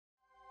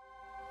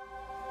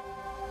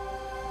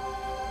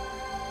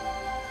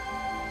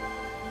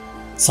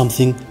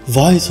something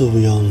vital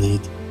we all need,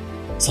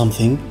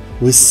 something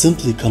we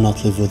simply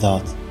cannot live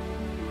without.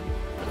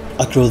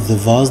 Across the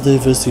vast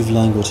diversity of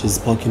languages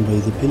spoken by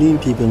the billion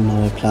people on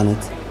our planet,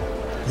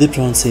 the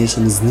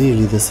pronunciation is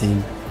nearly the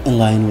same, in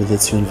line with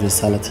its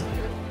universality.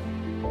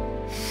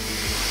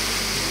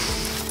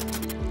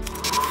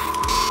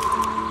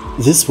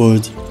 This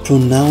word,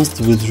 pronounced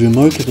with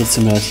remarkable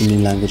similarity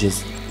in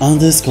languages,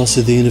 underscores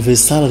the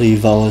universality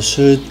of our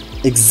shared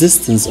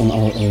existence on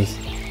our earth,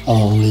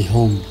 our only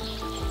home.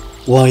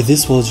 While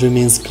this word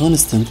remains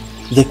constant,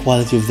 the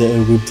quality of the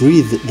air we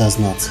breathe does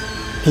not.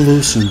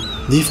 Pollution,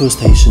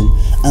 deforestation,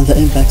 and the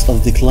impacts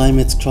of the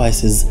climate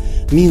crisis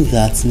mean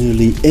that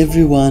nearly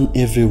everyone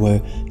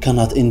everywhere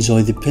cannot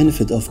enjoy the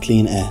benefit of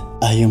clean air,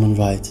 a human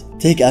right.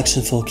 Take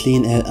action for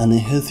clean air and a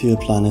healthier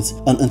planet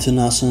on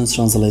International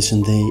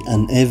Translation Day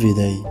and every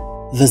day.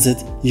 Visit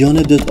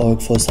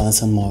GNe'Work for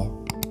science and more.